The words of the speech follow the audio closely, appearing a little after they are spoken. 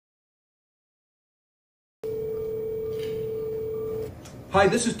Hi,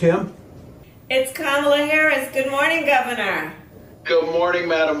 this is Tim. It's Kamala Harris. Good morning, Governor. Good morning,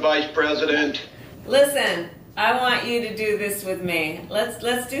 Madam Vice President. Listen, I want you to do this with me. Let's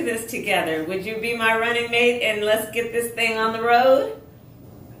do this together. Would you be my running mate and let's get this thing on the road?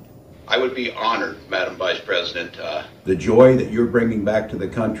 I would be honored, Madam Vice President. The joy that you're bringing back to the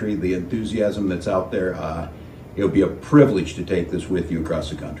country, the enthusiasm that's out there, it'll be a privilege to take this with you across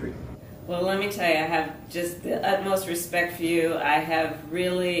the country. Well, let me tell you, I have just the utmost respect for you. I have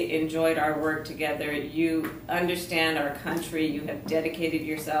really enjoyed our work together. You understand our country. You have dedicated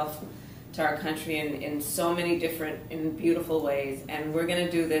yourself to our country in so many different and beautiful ways. And we're going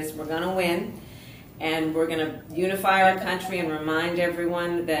to do this. We're going to win. And we're going to unify our country and remind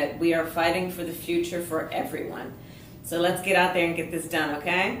everyone that we are fighting for the future for everyone. So let's get out there and get this done,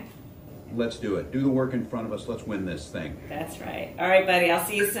 okay? Let's do it. Do the work in front of us. Let's win this thing. That's right. All right, buddy. I'll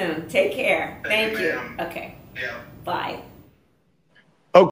see you soon. Take care. Thank you. Ma'am. Okay. Yeah. Bye.